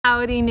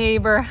Howdy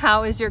neighbor,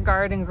 how is your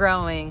garden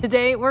growing?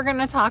 Today we're going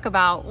to talk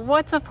about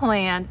what to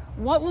plant,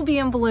 what will be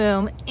in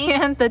bloom,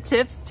 and the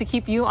tips to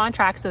keep you on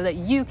track so that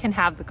you can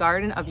have the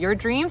garden of your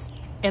dreams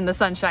in the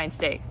Sunshine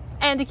State.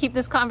 And to keep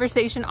this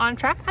conversation on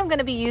track, I'm going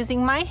to be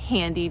using my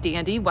handy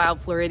dandy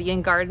Wild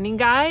Floridian gardening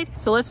guide.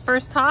 So let's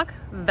first talk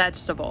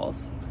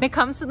vegetables. When it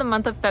comes to the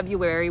month of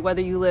February,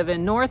 whether you live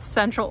in North,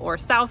 Central, or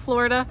South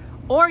Florida,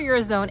 or you're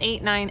a zone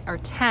 8, 9, or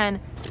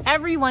 10,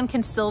 everyone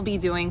can still be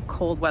doing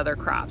cold weather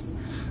crops.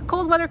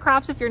 Cold weather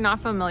crops, if you're not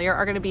familiar,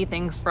 are going to be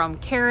things from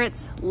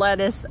carrots,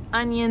 lettuce,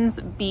 onions,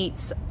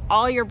 beets,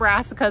 all your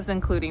brassicas,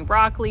 including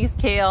broccolis,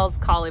 kales,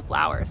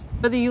 cauliflowers.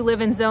 Whether you live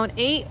in zone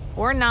 8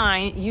 or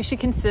 9, you should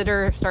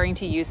consider starting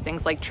to use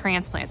things like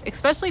transplants,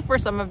 especially for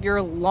some of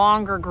your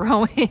longer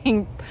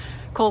growing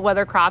cold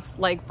weather crops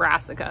like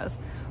brassicas.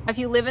 If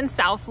you live in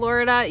South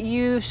Florida,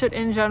 you should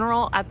in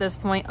general at this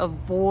point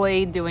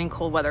avoid doing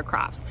cold weather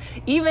crops.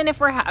 Even if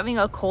we're having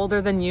a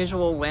colder than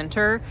usual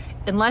winter,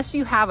 unless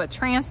you have a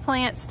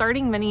transplant,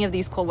 starting many of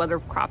these cold weather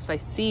crops by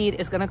seed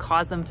is going to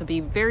cause them to be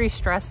very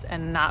stressed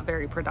and not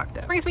very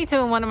productive. Brings me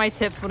to one of my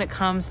tips when it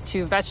comes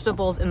to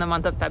vegetables in the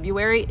month of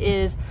February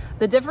is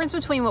the difference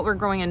between what we're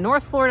growing in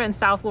North Florida and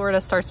South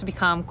Florida starts to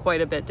become quite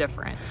a bit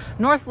different.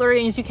 North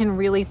Floridians, you can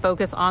really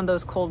focus on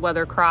those cold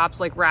weather crops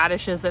like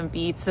radishes and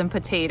beets and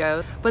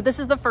potatoes. But this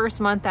is the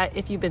first month that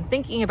if you've been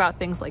thinking about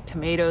things like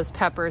tomatoes,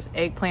 peppers,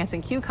 eggplants,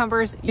 and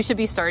cucumbers, you should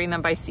be starting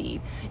them by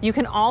seed. You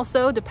can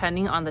also,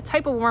 depending on the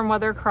type of warm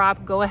weather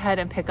crop, go ahead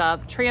and pick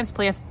up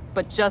transplants,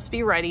 but just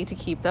be ready to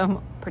keep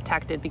them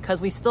protected because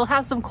we still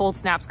have some cold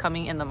snaps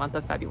coming in the month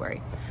of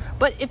February.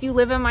 But if you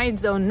live in my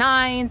zone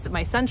 9s,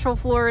 my Central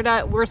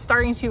Florida, we're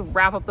starting to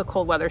wrap up the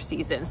cold weather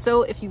season.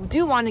 So if you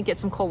do want to get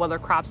some cold weather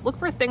crops, look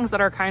for things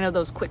that are kind of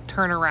those quick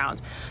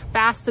turnarounds,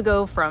 fast to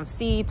go from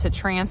seed to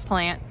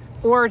transplant,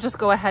 or just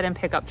go ahead and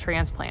pick up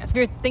transplants. If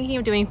you're thinking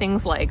of doing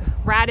things like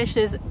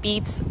radishes,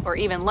 beets, or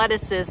even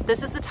lettuces,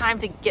 this is the time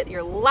to get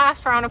your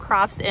last round of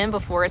crops in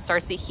before it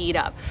starts to heat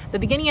up. The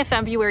beginning of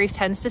February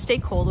tends to stay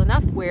cold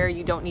enough where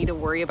you don't need to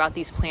worry about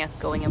these plants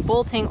going and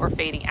bolting or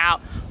fading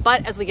out.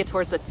 But as we get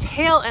towards the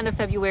tail end of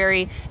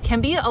February, can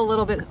be a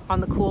little bit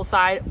on the cool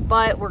side,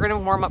 but we're gonna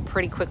warm up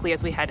pretty quickly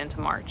as we head into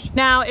March.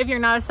 Now, if you're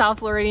not a South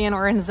Floridian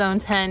or in zone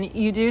 10,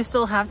 you do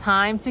still have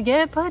time to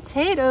get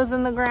potatoes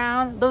in the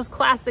ground, those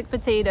classic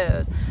potatoes.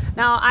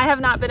 Now, I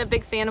have not been a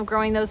big fan of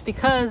growing those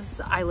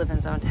because I live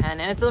in zone 10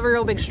 and it's a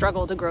real big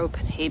struggle to grow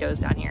potatoes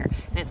down here.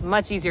 And it's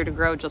much easier to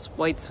grow just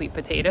white sweet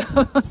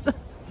potatoes.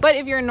 But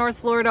if you're in North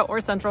Florida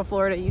or Central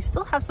Florida, you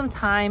still have some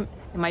time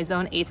in my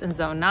zone 8s and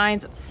zone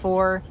 9s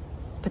for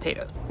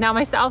potatoes. Now,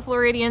 my South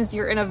Floridians,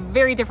 you're in a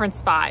very different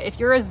spot. If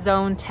you're a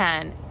zone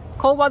 10,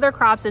 cold weather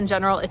crops in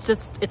general,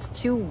 it's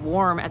too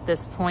warm at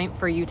this point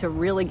for you to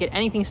really get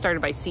anything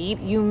started by seed.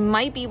 You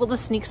might be able to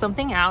sneak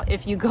something out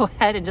if you go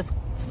ahead and just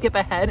skip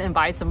ahead and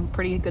buy some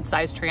pretty good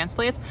sized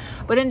transplants.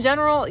 But in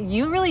general,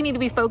 you really need to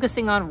be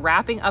focusing on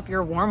wrapping up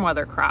your warm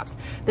weather crops.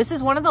 This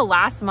is one of the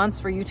last months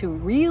for you to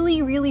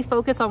really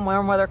focus on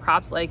warm weather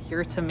crops like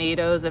your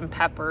tomatoes and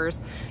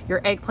peppers, your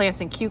eggplants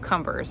and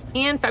cucumbers.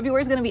 And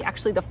February is going to be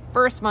actually the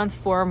first month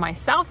for my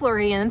South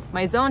Floridians,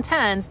 my zone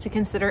 10s, to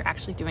consider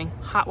actually doing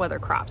hot weather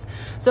crops.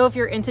 So if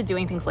you're into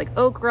doing things like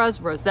okras,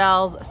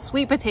 roselles,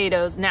 sweet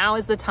potatoes, now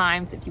is the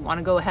time if you want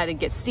to go ahead and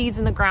get seeds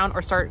in the ground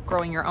or start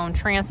growing your own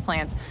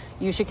transplants.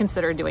 You should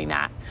consider doing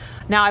that.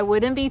 Now, I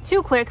wouldn't be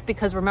too quick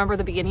because remember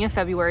the beginning of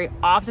February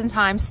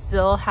oftentimes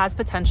still has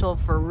potential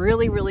for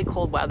really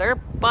cold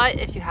weather, but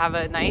if you have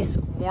a nice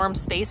warm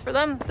space for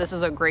them, this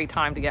is a great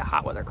time to get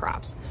hot weather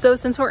crops. So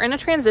since we're in a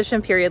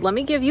transition period, let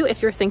me give you,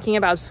 if you're thinking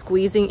about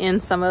squeezing in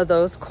some of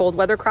those cold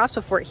weather crops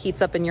before it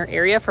heats up in your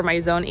area for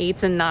my zone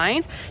 8s and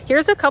 9s,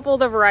 here's a couple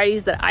of the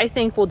varieties that I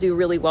think will do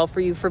really well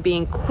for you for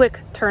being quick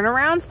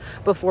turnarounds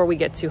before we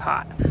get too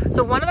hot.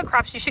 So one of the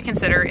crops you should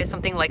consider is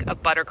something like a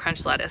butter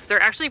crunch lettuce.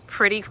 They're actually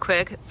pretty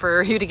quick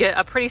for you to get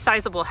a pretty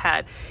sizable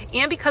head.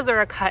 And because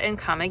they're a cut and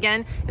come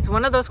again, it's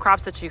one of those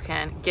crops that you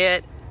can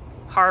get,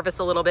 harvest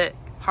a little bit,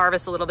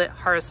 harvest a little bit,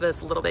 harvest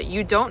a little bit.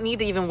 You don't need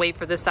to even wait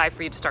for this size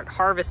for you to start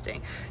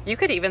harvesting. You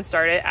could even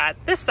start it at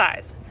this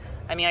size.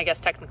 I mean, I guess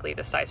technically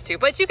this size too,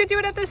 but you could do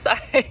it at this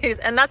size.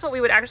 And that's what we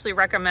would actually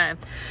recommend.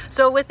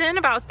 So within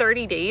about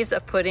 30 days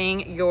of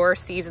putting your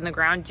seeds in the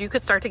ground, you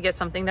could start to get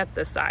something that's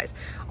this size.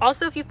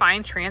 Also, if you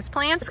find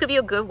transplants, this could be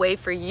a good way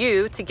for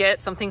you to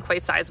get something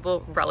quite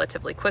sizable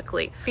relatively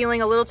quickly.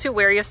 Feeling a little too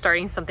wary of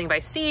starting something by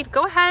seed,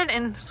 go ahead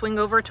and swing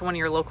over to one of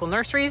your local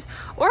nurseries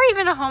or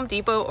even a Home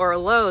Depot or a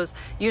Lowe's.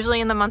 Usually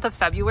in the month of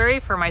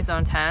February for my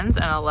zone 10s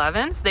and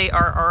 11s, they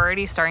are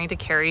already starting to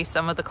carry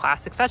some of the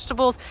classic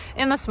vegetables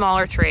in the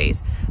smaller trays.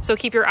 varieties. So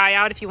keep your eye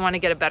out if you want to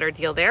get a better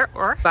deal there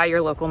or buy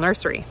your local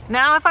nursery.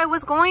 Now, if I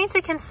was going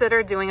to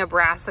consider doing a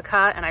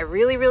brassica and I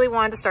really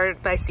wanted to start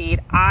it by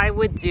seed, I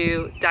would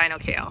do dino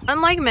kale.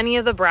 Unlike many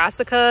of the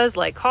brassicas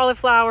like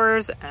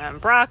cauliflowers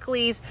and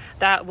broccolis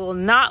that will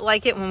not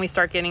like it when we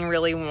start getting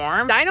really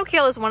warm, dino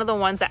kale is one of the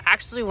ones that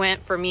actually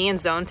went for me in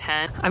zone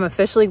 10. I'm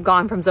officially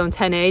gone from zone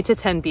 10A to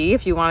 10B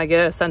if you want to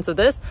get a sense of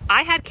this.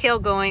 I had kale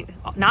going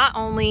not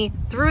only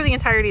through the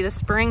entirety of the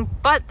spring,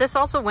 but this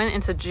also went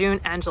into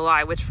June and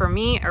July, which for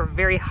me are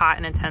very hot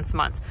and intense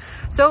months.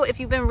 So if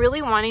you've been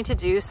really wanting to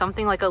do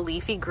something like a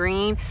leafy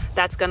green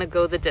that's going to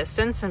go the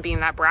distance and be in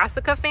that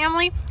brassica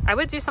family, I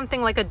would do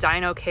something like a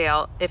dino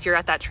kale if you're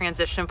at that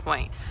transition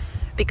point,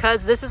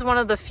 because this is one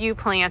of the few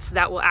plants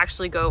that will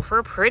actually go for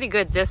a pretty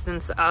good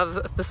distance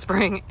of the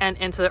spring and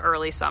into the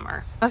early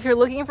summer. If you're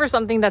looking for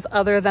something that's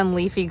other than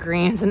leafy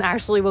greens and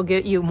actually will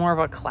get you more of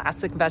a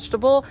classic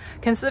vegetable,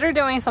 consider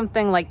doing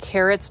something like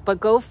carrots,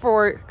 but go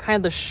for kind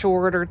of the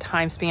shorter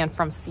time span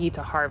from seed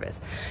to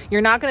harvest.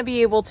 You're not going to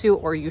be able to,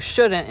 or you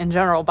shouldn't in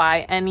general,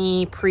 buy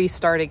any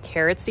pre-started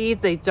carrot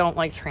seeds. They don't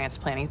like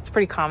transplanting. It's a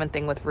pretty common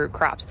thing with root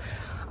crops.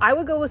 I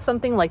would go with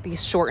something like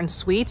these short and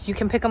sweets. You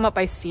can pick them up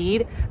by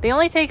seed. They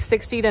only take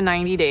 60 to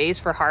 90 days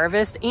for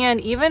harvest. And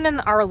even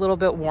in our little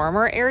bit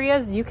warmer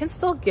areas, you can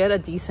still get a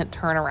decent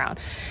turnaround.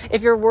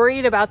 If you're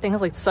worried about things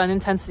like sun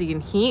intensity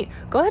and heat,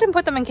 go ahead and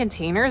put them in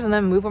containers and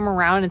then move them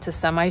around into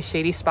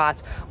semi-shady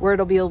spots where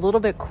it'll be a little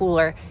bit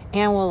cooler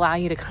and will allow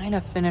you to kind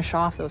of finish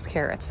off those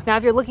carrots. Now,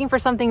 if you're looking for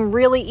something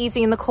really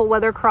easy in the cold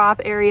weather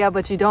crop area,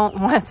 but you don't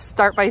want to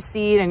start by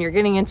seed and you're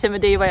getting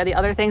intimidated by the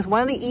other things,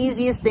 one of the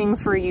easiest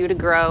things for you to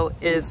grow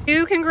is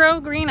you can grow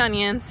green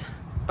onions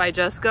by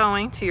just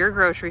going to your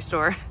grocery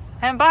store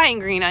and buying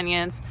green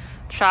onions,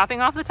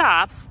 chopping off the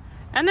tops,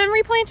 and then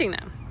replanting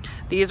them.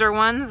 These are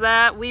ones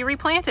that we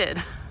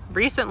replanted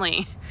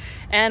recently.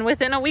 And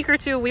within a week or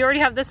two, we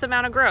already have this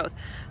amount of growth.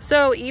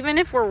 So even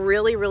if we're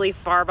really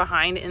far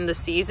behind in the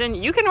season,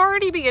 you can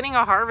already be getting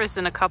a harvest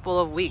in a couple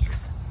of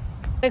weeks.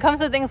 When it comes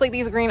to things like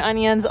these green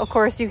onions, of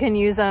course, you can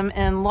use them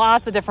in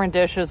lots of different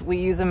dishes. We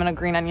use them in a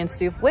green onion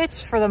soup,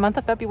 which for the month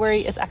of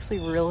February is actually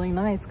really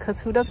nice, because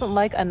who doesn't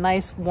like a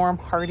nice, warm,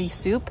 hearty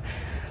soup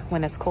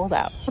when it's cold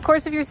out? Of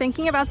course, if you're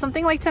thinking about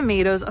something like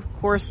tomatoes, of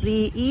course,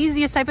 the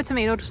easiest type of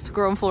tomato to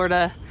grow in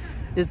Florida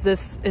is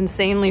this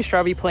insanely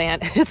shrubby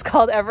plant. It's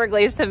called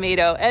Everglades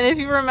tomato. And if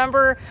you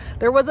remember,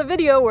 there was a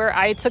video where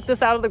I took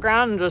this out of the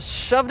ground and just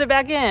shoved it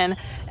back in,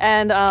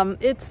 and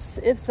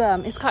it's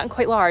gotten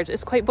quite large.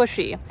 It's quite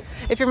bushy.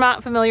 If you're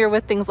not familiar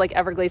with things like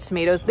Everglades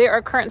tomatoes, they are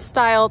a current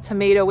style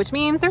tomato, which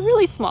means they're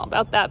really small,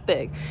 about that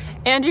big.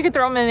 And you can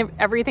throw them in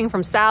everything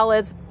from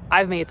salads.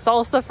 I've made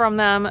salsa from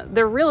them.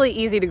 They're really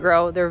easy to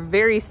grow. They're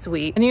very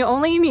sweet. And you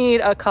only need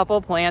a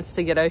couple plants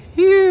to get a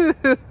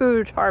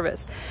huge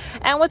harvest.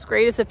 And what's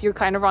great is if you're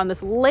kind of on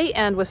this late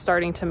end with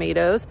starting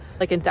tomatoes,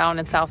 like down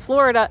in South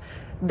Florida,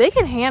 they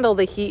can handle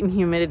the heat and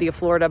humidity of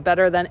Florida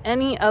better than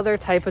any other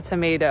type of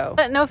tomato.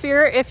 But no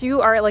fear, if you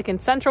are like in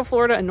Central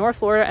Florida and North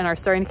Florida and are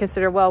starting to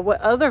consider, well,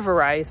 what other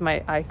varieties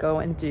might I go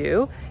and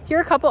do? Here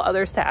are a couple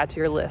others to add to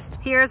your list.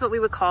 Here's what we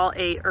would call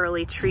a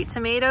early treat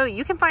tomato.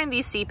 You can find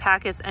these seed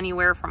packets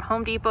anywhere from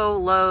Home Depot,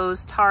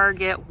 Lowe's,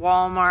 Target,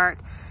 Walmart.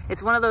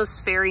 It's one of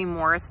those Fairy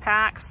Morris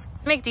packs.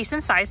 They make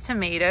decent sized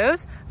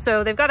tomatoes,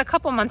 so they've got a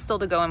couple months still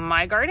to go in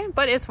my garden,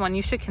 but it's one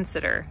you should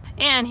consider.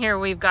 And here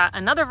we've got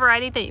another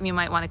variety that you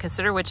might want to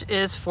consider, which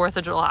is 4th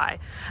of July.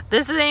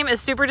 This name is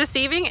super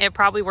deceiving. It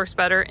probably works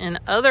better in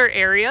other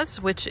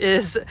areas, which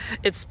is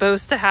it's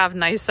supposed to have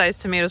nice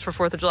sized tomatoes for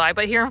 4th of July,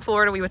 but here in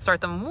Florida, we would start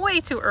them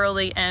way too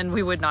early and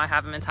we would not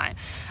have them in time.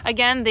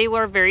 Again, they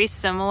were very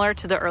similar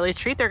to the early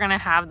treat. They're gonna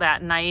have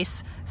that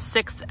nice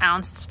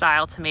 6-ounce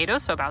style tomato,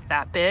 so about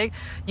that big.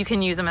 You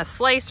can use them as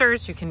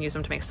slicers, you can use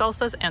them to make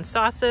salsas and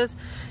sauces,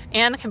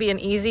 and it can be an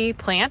easy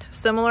plant.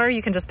 Similar,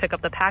 you can just pick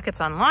up the packets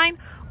online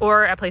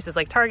or at places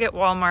like Target,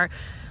 Walmart,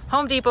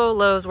 Home Depot,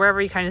 Lowe's,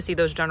 wherever you kind of see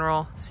those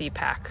general seed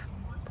pack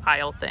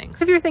aisle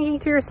things. If you're thinking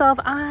to yourself,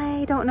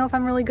 I don't know if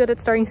I'm really good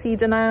at starting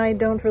seeds and I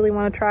don't really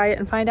want to try it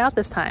and find out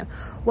this time,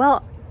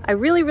 well, I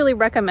really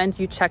recommend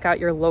you check out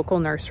your local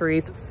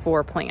nurseries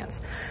for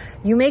plants.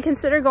 You may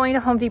consider going to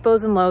Home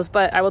Depots and Lowe's,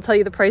 but I will tell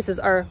you the prices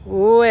are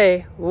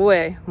way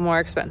more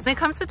expensive. When it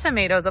comes to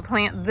tomatoes, a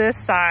plant this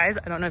size,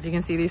 I don't know if you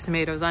can see these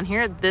tomatoes on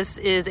here, this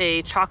is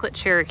a chocolate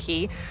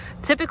Cherokee.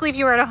 Typically, if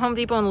you were at a Home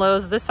Depot and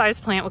Lowe's, this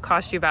size plant would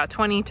cost you about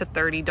 $20 to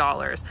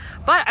 $30.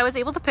 But I was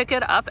able to pick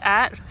it up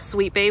at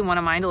Sweet Bay, one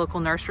of my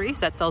local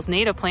nurseries that sells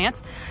native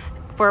plants,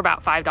 for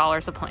about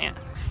 $5 a plant.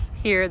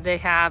 Here they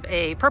have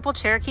a purple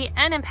Cherokee,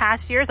 and in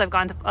past years I've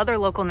gone to other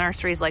local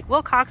nurseries like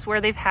Wilcox where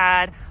they've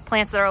had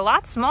plants that are a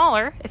lot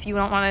smaller. If you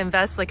don't want to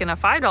invest like in a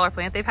 $5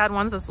 plant, they've had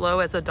ones as low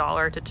as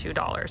 $1 to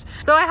 $2.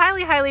 So I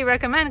highly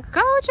recommend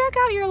go check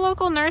out your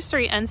local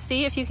nursery and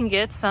see if you can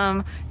get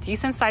some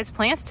decent sized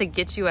plants to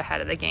get you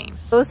ahead of the game.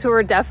 Those who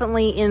are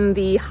definitely in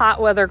the hot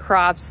weather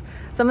crops,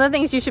 some of the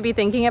things you should be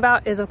thinking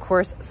about is of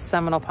course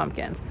Seminole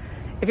pumpkins.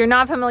 If you're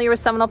not familiar with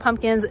Seminole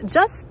pumpkins,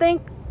 just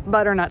think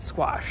butternut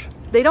squash.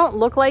 They don't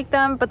look like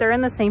them, but they're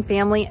in the same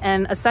family,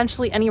 and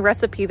essentially any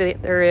recipe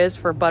that there is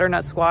for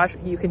butternut squash,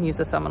 you can use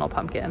a Seminole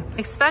pumpkin.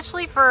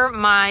 Especially for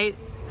my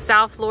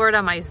South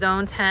Florida, my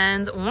zone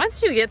 10s,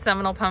 once you get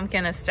Seminole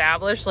pumpkin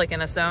established, like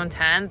in a zone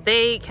 10,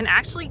 they can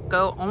actually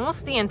go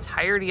almost the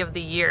entirety of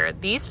the year.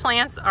 These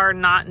plants are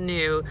not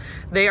new.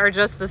 They are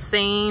just the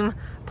same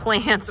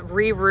plants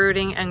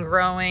rerooting and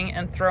growing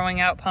and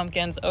throwing out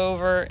pumpkins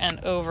over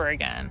and over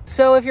again.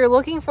 So if you're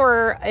looking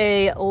for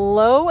a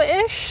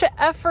low-ish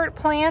effort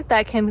plant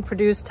that can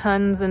produce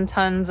tons and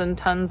tons and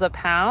tons of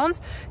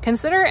pounds,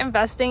 consider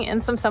investing in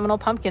some Seminole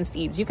pumpkin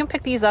seeds. You can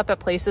pick these up at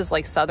places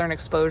like Southern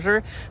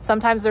Exposure.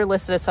 Sometimes they're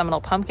listed as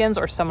Seminole pumpkins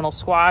or Seminole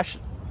squash.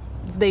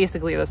 It's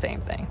basically the same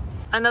thing.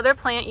 Another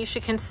plant you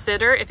should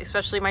consider, if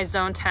especially my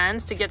zone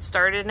 10s, to get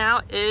started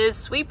now is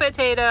sweet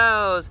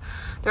potatoes.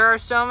 There are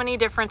so many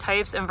different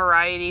types and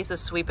varieties of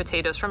sweet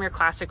potatoes, from your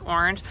classic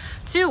orange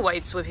to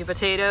white sweet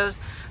potatoes.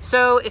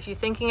 So if you're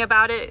thinking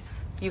about it,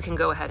 you can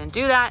go ahead and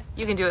do that.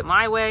 You can do it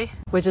my way,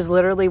 which is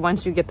literally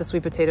once you get the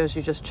sweet potatoes,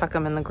 you just chuck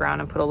them in the ground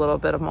and put a little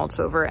bit of mulch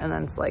over it, and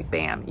then it's like,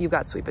 bam, you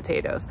got sweet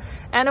potatoes.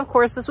 And of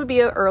course, this would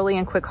be an early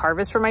and quick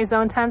harvest for my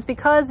zone 10s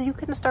because you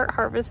can start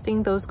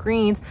harvesting those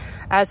greens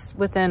as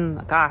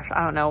within, gosh,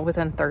 I don't know,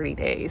 within 30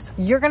 days.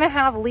 You're gonna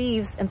have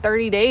leaves in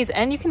 30 days,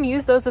 and you can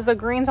use those as a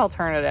greens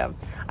alternative.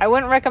 I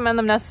wouldn't recommend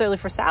them necessarily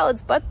for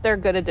salads, but they're a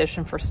good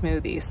addition for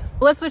smoothies.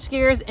 Let's switch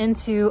gears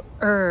into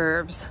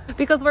herbs.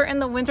 Because we're in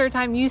the winter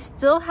time, you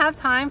still have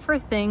time for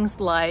things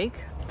like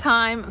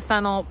thyme,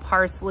 fennel,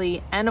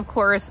 parsley, and of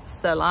course,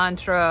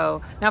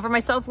 cilantro. Now for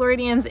my South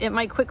Floridians, it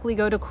might quickly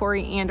go to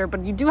coriander,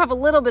 but you do have a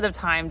little bit of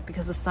time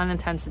because the sun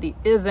intensity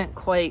isn't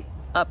quite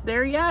up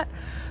there yet.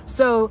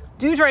 So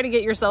do try to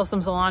get yourself some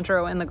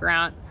cilantro in the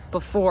ground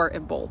before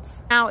it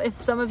bolts. Now,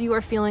 if some of you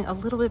are feeling a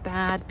little bit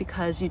bad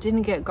because you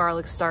didn't get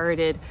garlic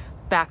started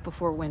back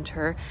before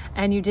winter,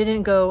 and you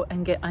didn't go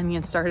and get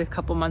onions started a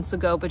couple months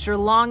ago, but you're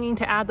longing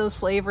to add those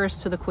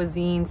flavors to the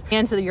cuisines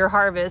and to your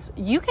harvest,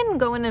 you can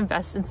go and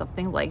invest in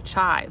something like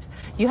chives.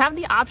 You have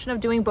the option of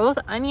doing both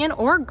onion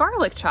or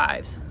garlic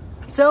chives.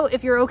 So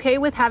if you're okay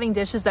with having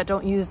dishes that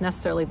don't use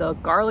necessarily the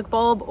garlic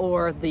bulb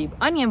or the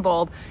onion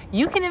bulb,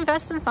 you can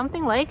invest in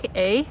something like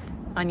a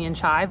onion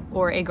chive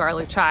or a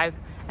garlic chive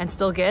and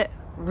still get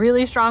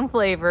really strong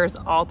flavors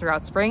all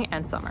throughout spring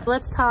and summer.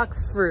 Let's talk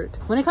fruit.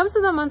 When it comes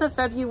to the month of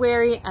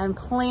February and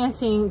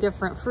planting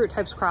different fruit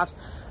types crops,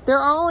 there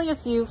are only a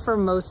few for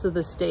most of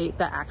the state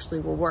that actually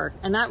will work.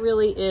 And that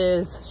really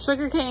is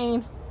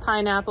sugarcane,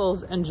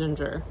 pineapples, and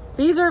ginger.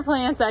 These are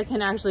plants that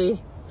can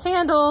actually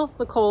handle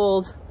the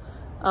cold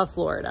of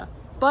Florida.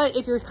 But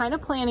if you're kind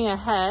of planning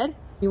ahead,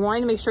 you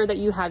want to make sure that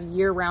you have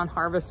year-round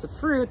harvests of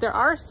fruit, there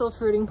are still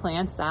fruiting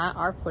plants that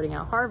are putting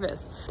out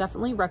harvests.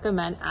 Definitely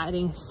recommend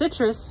adding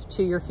citrus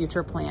to your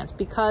future plants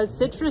because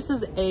citrus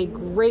is a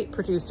great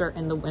producer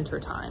in the winter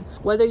time.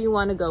 Whether you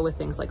want to go with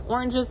things like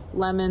oranges,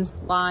 lemons,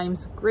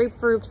 limes,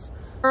 grapefruits,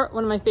 or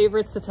one of my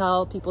favorites to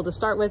tell people to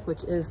start with,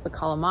 which is the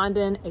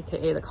calamandan,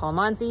 aka the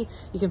calamansi.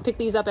 You can pick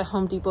these up at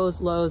Home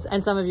Depot's, Lowe's,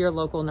 and some of your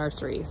local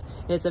nurseries.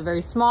 It's a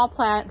very small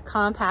plant,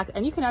 compact,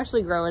 and you can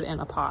actually grow it in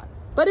a pot.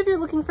 But if you're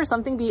looking for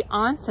something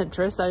beyond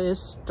citrus that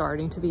is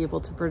starting to be able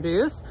to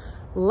produce,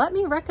 let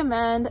me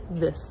recommend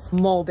this,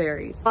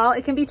 mulberries. While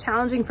it can be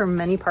challenging for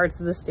many parts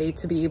of the state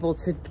to be able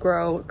to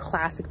grow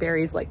classic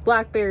berries like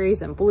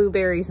blackberries and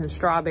blueberries and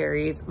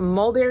strawberries,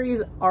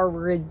 mulberries are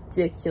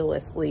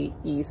ridiculously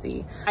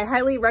easy. I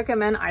highly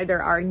recommend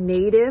either our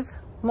native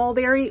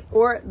mulberry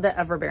or the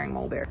everbearing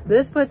mulberry.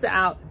 This puts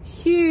out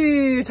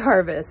huge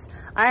harvests.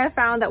 I have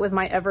found that with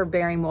my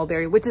everbearing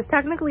mulberry, which is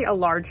technically a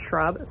large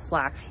shrub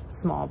slash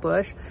small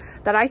bush,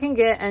 that I can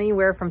get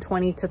anywhere from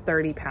 20 to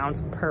 30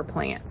 pounds per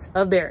plant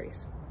of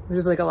berries, which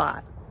is like a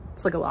lot.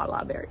 It's like a lot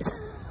of berries.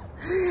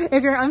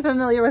 If you're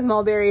unfamiliar with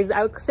mulberries,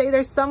 I would say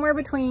there's somewhere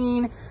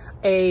between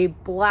a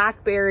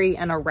blackberry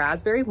and a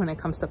raspberry when it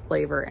comes to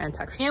flavor and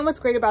texture. And what's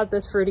great about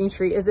this fruiting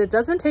tree is it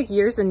doesn't take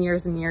years and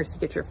years and years to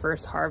get your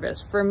first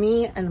harvest. For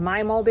me and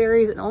my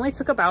mulberries, it only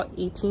took about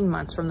 18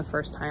 months from the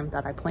first time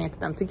that I planted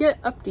them to get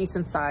a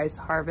decent sized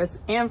harvest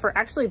and for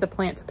actually the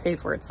plant to pay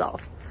for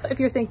itself. If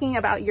you're thinking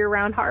about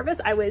year-round harvest,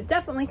 I would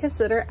definitely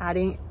consider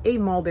adding a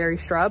mulberry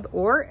shrub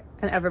or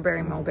an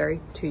everbearing mulberry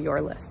to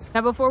your list.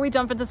 Now, before we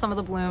jump into some of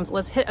the blooms,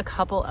 let's hit a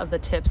couple of the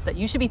tips that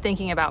you should be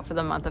thinking about for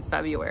the month of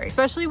February.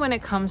 Especially when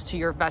it comes to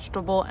your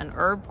vegetable and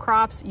herb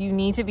crops, you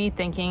need to be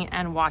thinking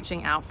and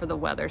watching out for the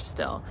weather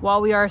still.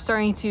 While we are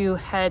starting to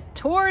head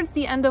towards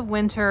the end of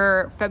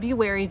winter,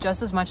 February,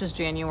 just as much as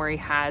January,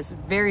 has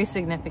very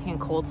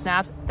significant cold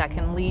snaps that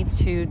can lead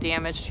to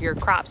damage to your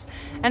crops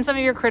and some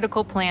of your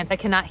critical plants that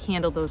cannot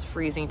handle those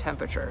freezing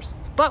temperatures.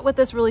 But with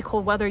this really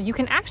cold weather, you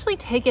can actually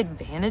take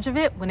advantage of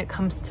it when it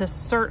comes to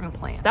certain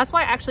plants. That's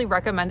why I actually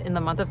recommend in the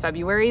month of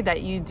February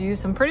that you do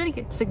some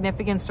pretty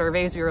significant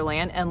surveys of your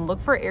land and look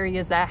for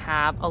areas that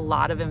have a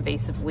lot of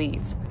invasive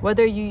weeds.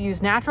 Whether you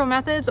use natural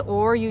methods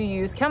or you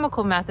use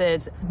chemical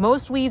methods,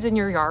 most weeds in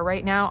your yard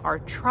right now are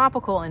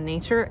tropical in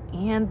nature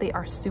and they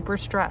are super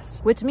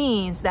stressed, which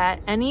means that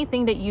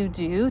anything that you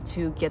do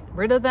to get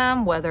rid of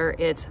them, whether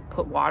it's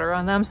put water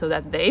on them so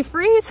that they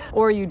freeze,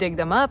 or you dig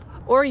them up,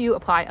 or you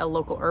apply a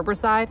local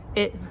herbicide,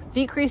 it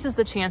decreases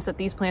the chance that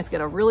these plants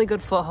get a really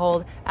good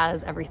foothold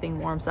as everything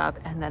warms up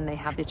and then they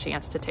have the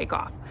chance to take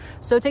off.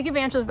 So take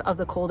advantage of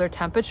the colder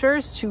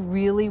temperatures to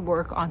really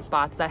work on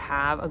spots that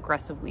have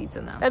aggressive weeds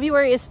in them.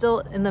 February is still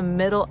in the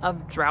middle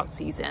of drought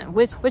season,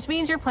 which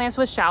means your plants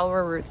with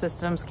shallower root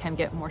systems can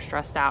get more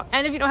stressed out.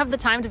 And if you don't have the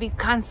time to be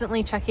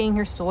constantly checking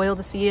your soil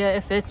to see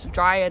if it's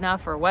dry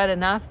enough or wet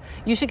enough,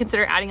 you should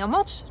consider adding a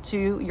mulch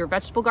to your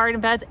vegetable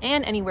garden beds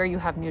and anywhere you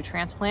have new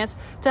transplants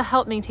to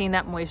help maintain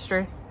that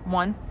moisture,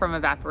 one, from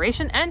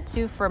evaporation, and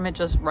two, from it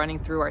just running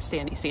through our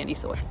sandy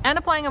soil. And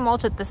applying a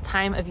mulch at this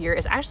time of year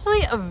is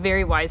actually a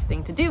very wise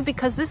thing to do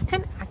because this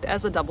can act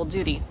as a double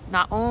duty,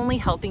 not only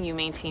helping you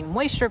maintain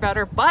moisture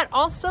better, but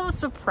also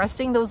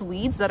suppressing those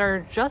weeds that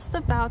are just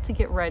about to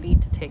get ready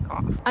to take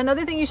off.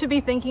 Another thing you should be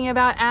thinking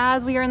about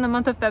as we are in the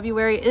month of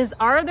February is,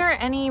 are there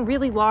any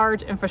really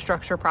large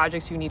infrastructure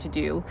projects you need to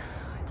do?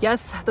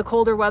 Yes, the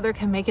colder weather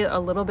can make it a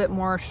little bit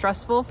more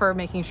stressful for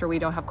making sure we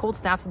don't have cold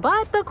snaps,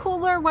 but the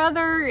cooler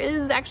weather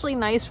is actually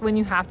nice when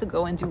you have to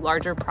go and do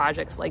larger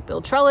projects like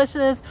build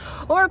trellises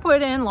or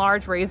put in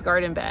large raised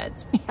garden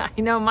beds. I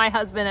know my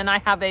husband and I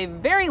have a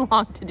very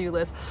long to-do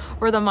list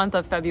for the month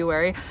of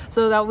February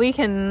so that we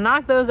can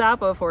knock those out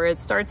before it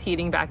starts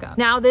heating back up.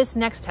 Now, this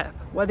next tip,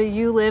 whether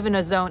you live in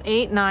a zone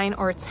 8, 9,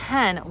 or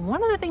 10,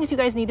 one of the things you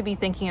guys need to be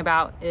thinking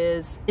about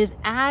is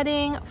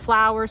adding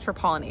flowers for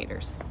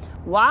pollinators.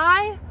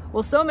 Why?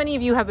 Well, so many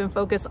of you have been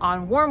focused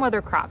on warm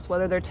weather crops,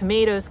 whether they're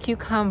tomatoes,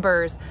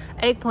 cucumbers,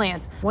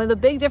 eggplants. One of the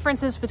big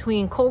differences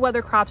between cold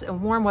weather crops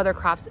and warm weather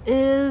crops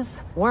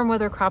is warm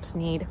weather crops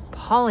need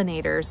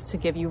pollinators to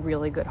give you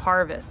really good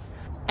harvests.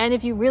 And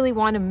if you really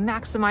want to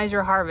maximize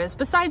your harvest,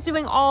 besides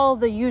doing all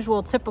the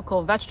usual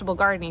typical vegetable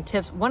gardening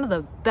tips, one of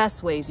the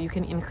best ways you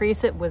can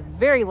increase it with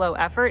very low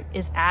effort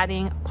is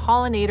adding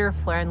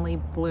pollinator-friendly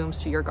blooms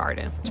to your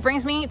garden. Which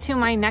brings me to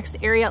my next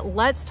area.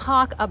 Let's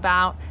talk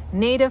about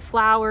native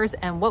flowers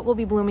and what will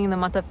be blooming in the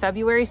month of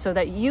February so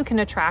that you can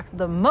attract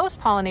the most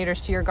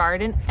pollinators to your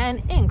garden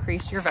and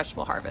increase your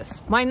vegetable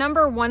harvest. My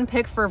number one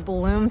pick for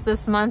blooms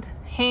this month,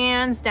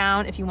 hands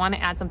down, if you want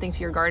to add something to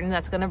your garden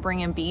that's going to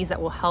bring in bees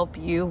that will help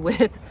you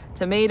with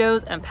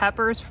tomatoes and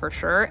peppers for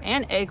sure,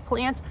 and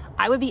eggplants,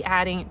 I would be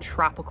adding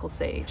tropical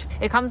sage.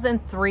 It comes in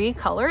 3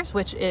 colors,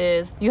 which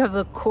is, you have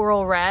the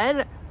coral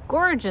red,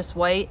 gorgeous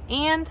white,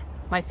 and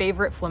my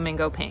favorite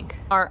flamingo pink.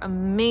 Are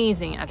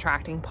amazing at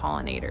attracting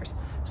pollinators.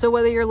 So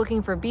whether you're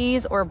looking for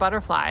bees or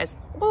butterflies,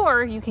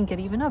 or you can get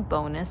even a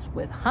bonus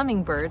with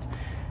hummingbirds,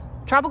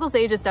 tropical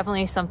sage is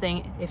definitely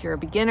something, if you're a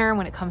beginner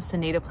when it comes to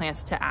native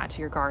plants, to add to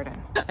your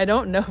garden. I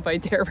don't know if I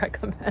dare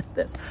recommend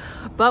this,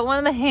 but one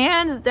of the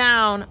hands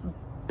down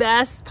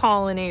best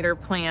pollinator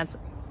plants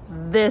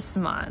this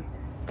month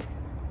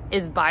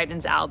is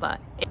Biden's alba,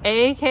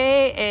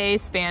 aka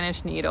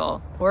Spanish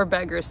needle or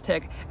beggar's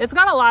tick. It's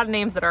got a lot of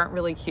names that aren't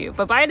really cute,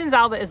 but Biden's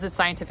alba is its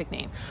scientific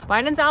name.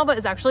 Biden's alba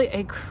is actually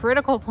a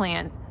critical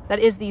plant that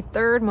is the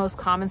 3rd most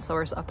common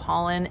source of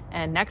pollen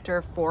and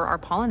nectar for our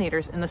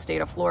pollinators in the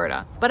state of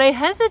Florida. But I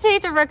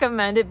hesitate to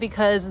recommend it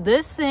because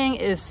this thing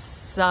is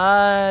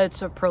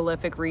such a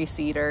prolific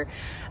reseeder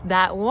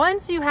that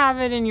once you have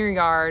it in your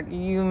yard,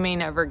 you may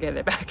never get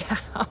it back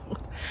out.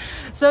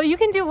 So you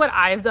can do what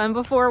I've done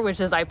before,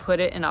 which is I put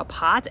it in a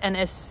pot, and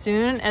as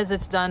soon as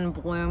it's done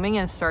blooming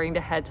and starting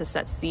to head to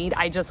set seed,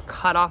 I just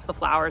cut off the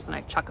flowers and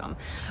I chuck them.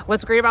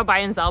 What's great about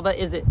Biden's alba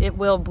is it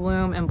will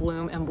bloom and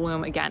bloom and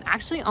bloom again,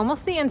 actually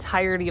almost the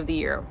entirety of the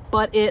year,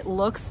 but it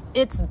looks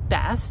its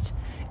best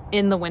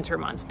in the winter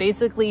months.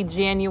 Basically,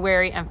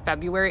 January and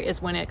February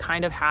is when it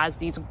kind of has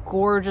these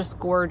gorgeous,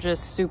 gorgeous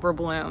super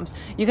blooms.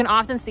 You can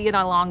often see it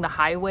along the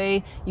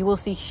highway. You will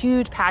see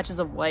huge patches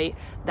of white.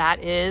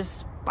 That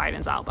is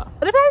Biden's alba.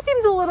 But if that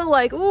seems a little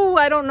like, ooh,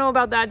 I don't know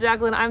about that,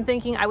 Jacqueline, I'm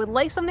thinking I would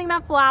like something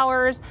that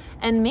flowers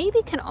and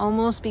maybe can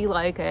almost be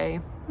like a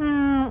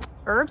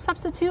herb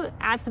substitute,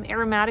 add some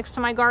aromatics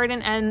to my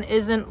garden and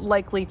isn't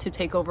likely to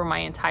take over my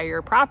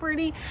entire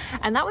property.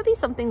 And that would be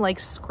something like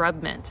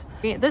scrub mint.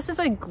 This is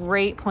a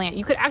great plant.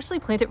 You could actually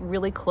plant it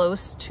really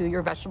close to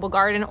your vegetable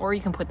garden, or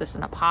you can put this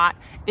in a pot.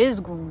 It is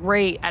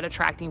great at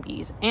attracting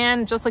bees.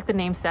 And just like the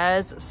name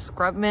says,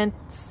 scrub mint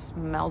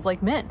smells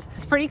like mint.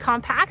 It's pretty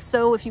compact,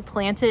 so if you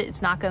plant it,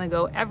 it's not gonna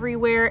go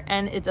everywhere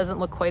and it doesn't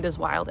look quite as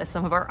wild as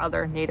some of our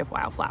other native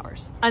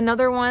wildflowers.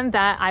 Another one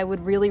that I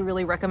would really,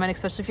 really recommend,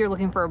 especially if you're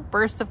looking for a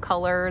burst of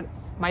color,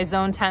 my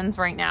zone 10s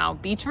right now,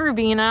 beach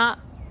verbena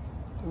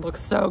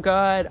looks so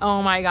good.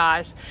 Oh my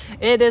gosh,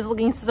 it is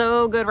looking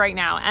so good right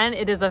now, and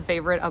it is a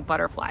favorite of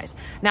butterflies.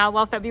 Now,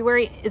 while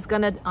February is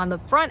gonna on the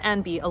front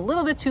end be a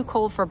little bit too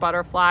cold for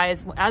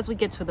butterflies, as we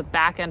get to the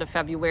back end of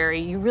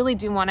February, you really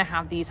do want to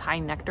have these high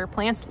nectar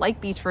plants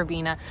like beach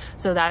verbena,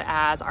 so that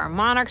as our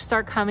monarchs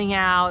start coming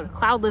out,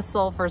 cloudless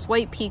sulfurs,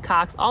 white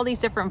peacocks, all these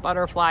different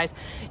butterflies,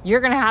 you're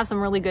gonna have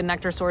some really good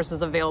nectar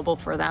sources available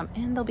for them,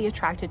 and they'll be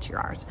attracted to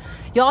yours.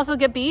 You'll also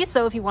get bees,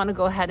 so if you want to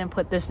go ahead and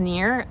put this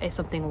near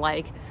something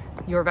like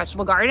your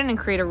vegetable garden and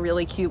create a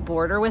really cute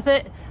border with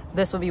it,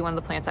 this would be one of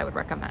the plants I would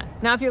recommend.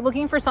 Now, if you're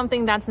looking for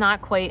something that's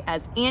not quite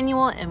as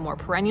annual and more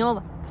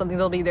perennial, something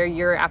that'll be there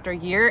year after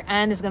year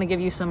and is going to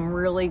give you some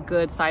really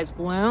good sized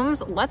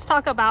blooms, let's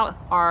talk about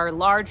our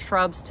large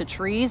shrubs to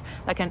trees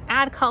that can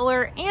add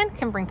color and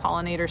can bring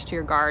pollinators to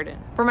your garden.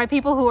 For my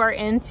people who are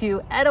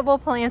into edible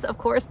plants, of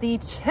course, the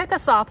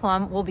Chickasaw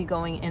plum will be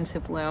going into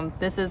bloom.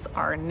 This is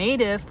our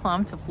native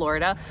plum to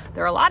Florida.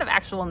 There are a lot of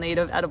actual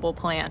native edible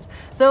plants.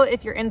 So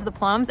if you're into the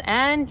plums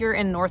and you're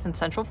in North and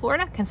Central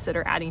Florida,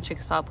 consider adding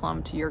Chickasaw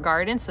plum to your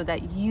garden so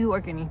that you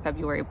are getting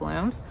February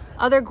blooms.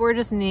 Other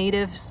gorgeous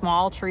native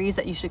small trees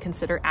that you should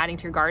consider adding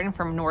to your garden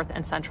from North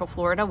and Central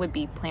Florida would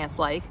be plants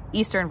like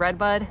Eastern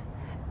redbud,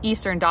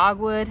 Eastern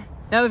dogwood.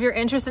 Now, if you're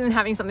interested in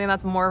having something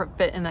that's more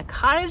fit in a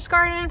cottage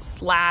garden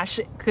slash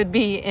could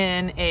be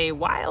in a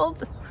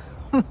wild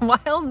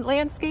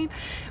landscape,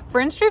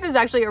 French Trip is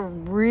actually a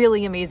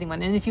really amazing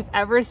one. And if you've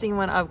ever seen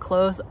one up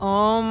close,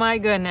 oh my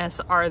goodness,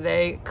 are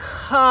they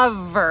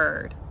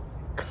covered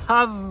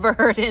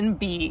in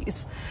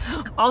bees.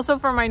 Also,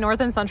 for my North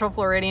and Central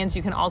Floridians,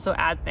 you can also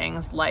add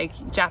things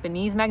like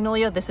Japanese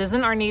magnolia. This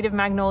isn't our native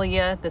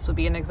magnolia. This would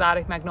be an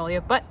exotic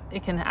magnolia, but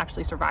it can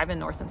actually survive in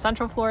North and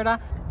Central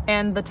Florida.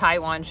 And the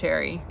Taiwan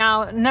cherry.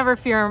 Now, never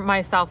fear,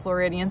 my South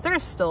Floridians,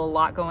 there's still a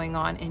lot going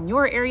on in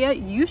your area.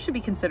 You should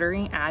be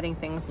considering adding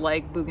things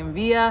like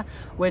bougainvillea,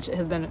 which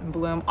has been in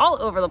bloom all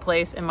over the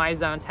place in my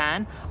zone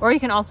 10, or you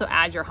can also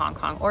add your Hong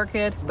Kong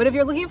orchid. But if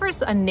you're looking for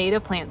a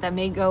native plant that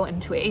may go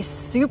into a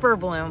super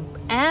bloom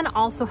and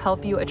also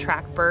help you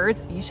attract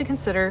birds, you should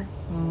consider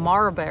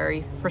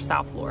marberry for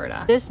South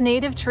Florida. This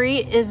native tree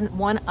is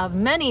one of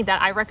many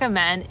that I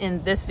recommend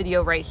in this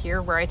video right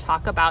here, where I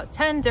talk about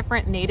 10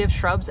 different native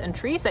shrubs and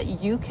trees that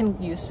you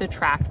can use to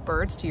attract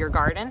birds to your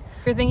garden.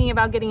 If you're thinking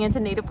about getting into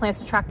native plants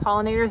to attract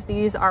pollinators,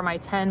 these are my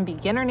 10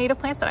 beginner native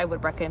plants that I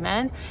would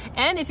recommend.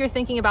 And if you're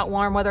thinking about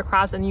warm weather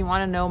crops and you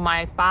want to know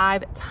my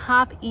 5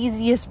 top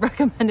easiest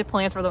recommended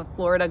plants for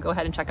Florida, go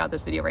ahead and check out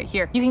this video right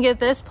here. You can get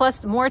this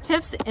plus more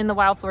tips in the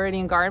Wild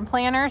Floridian Garden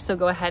Planner, so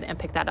go ahead and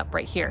pick that up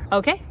right here.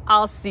 Okay,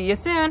 I'll see you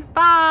soon.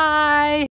 Bye.